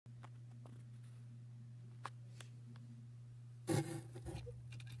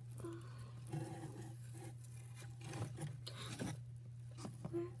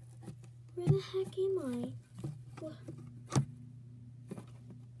heck am I? What?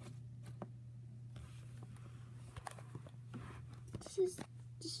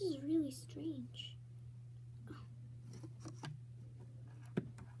 This is really strange.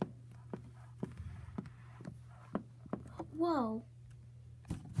 Whoa.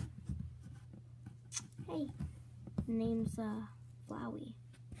 Hey. Name's Flowey.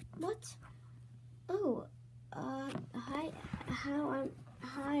 What? Oh, hi,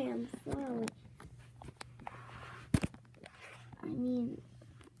 I'm Flowey. I mean,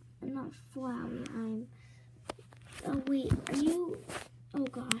 I'm not Flowey, oh wait, are you, oh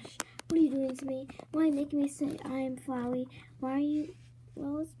gosh, what are you doing to me? Why making me say I'm Flowey? Why are you,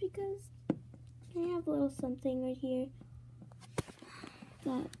 well, it's because I have a little something right here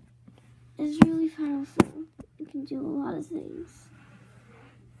that is really powerful. It can do a lot of things.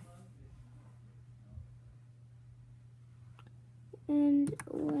 And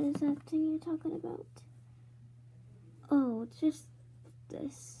what is that thing you're talking about? Oh, it's just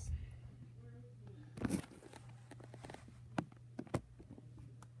this.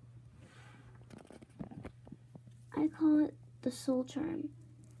 I call it the soul charm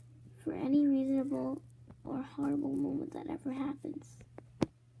for any reasonable or horrible moment that ever happens.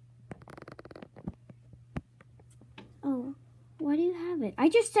 Oh, why do you have it? I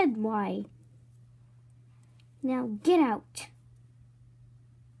just said why. Now get out.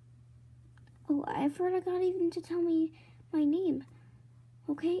 Oh, I forgot even to tell me my name.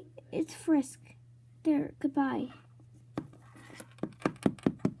 Okay, it's Frisk. There, goodbye.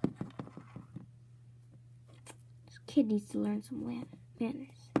 This kid needs to learn some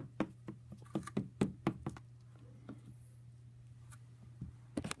manners.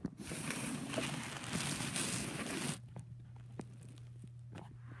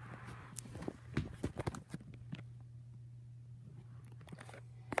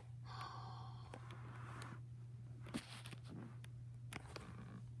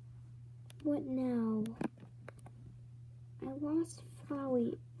 What now? I lost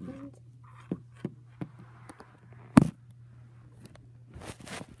Flowey and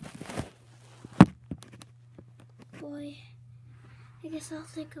boy, I guess I'll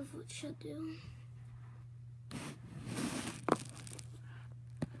think of what she'll do.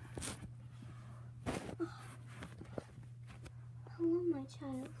 Oh. Hello, my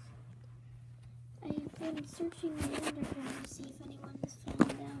child. I've been searching the underground to see if anyone has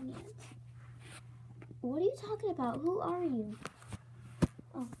fallen down yet. What are you talking about? Who are you?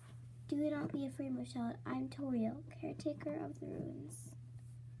 Oh, do not be afraid, my child. I'm Toriel, caretaker of the ruins.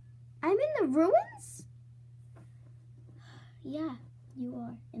 I'm in the ruins? Yeah, you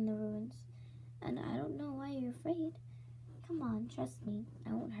are in the ruins. And I don't know why you're afraid. Come on, trust me.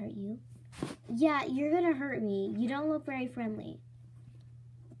 I won't hurt you. Yeah, you're gonna hurt me. You don't look very friendly.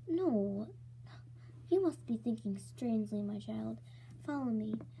 No. You must be thinking strangely, my child. Follow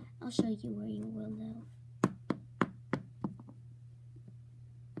me. I'll show you where you will live.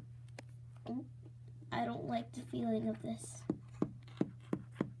 I don't like the feeling of this.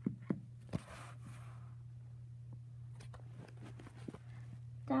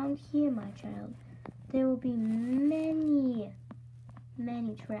 Down here, my child, there will be many,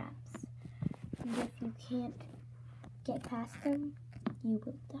 many traps. And if you can't get past them, you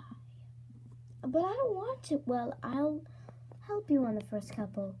will die. But I don't want to. Well, I'll help you on the first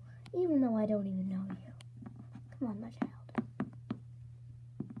couple, even though I don't even know you. Come on, my child.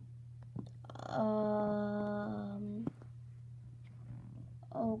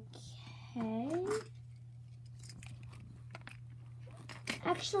 Okay.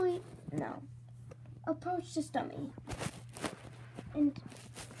 Actually, no. Approach this dummy and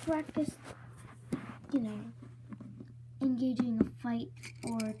practice, engaging a fight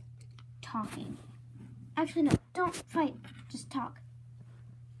or talking. Actually, no, don't fight, just talk.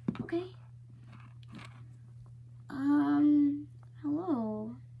 Okay?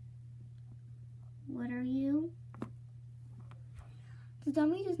 Hello. What are you? The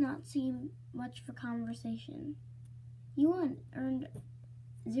dummy does not seem much for conversation. You earned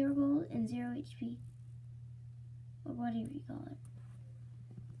 0 gold and 0 HP. Or whatever you call it.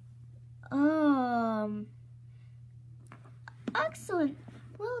 Excellent.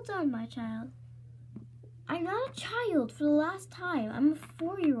 Well done, my child. I'm not a child for the last time. I'm a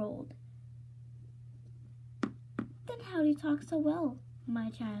 4-year-old. Then how do you talk so well, my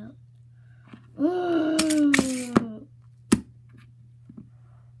child?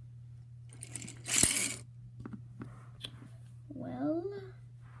 Well,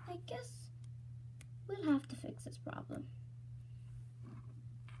 I guess we'll have to fix this problem.